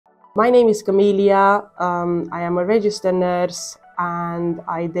My name is Camelia. I am a registered nurse and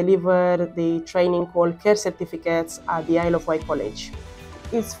I deliver the training called Care Certificates at the Isle of Wight College.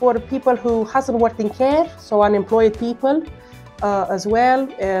 It's for people who hasn't worked in care, so unemployed people as well,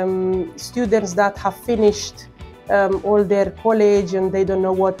 students that have finished all their college and they don't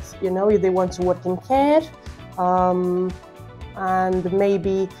know what, if they want to work in care, and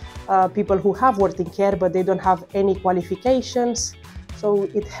maybe people who have worked in care but they don't have any qualifications. So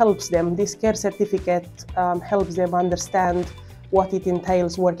it helps them. This care certificate helps them understand what it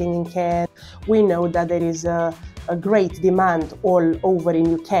entails working in care. We know that there is a great demand all over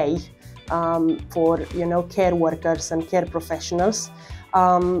in UK for care workers and care professionals.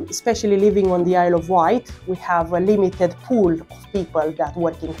 Especially living on the Isle of Wight, we have a limited pool of people that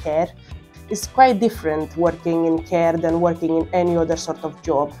work in care. It's quite different working in care than working in any other sort of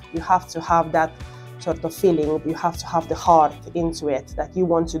job. You have to have that sort of feeling, you have to have the heart into it, that you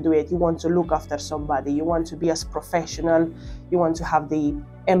want to do it, you want to look after somebody, you want to be as professional, you want to have the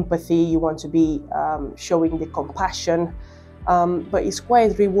empathy, you want to be showing the compassion. But it's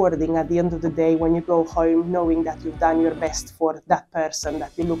quite rewarding at the end of the day when you go home knowing that you've done your best for that person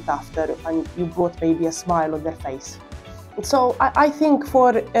that you looked after and you brought maybe a smile on their face. So I think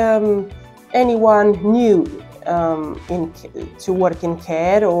for anyone new to work in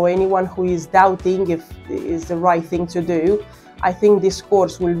care, or anyone who is doubting if it is the right thing to do, I think this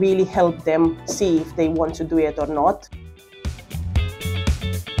course will really help them see if they want to do it or not.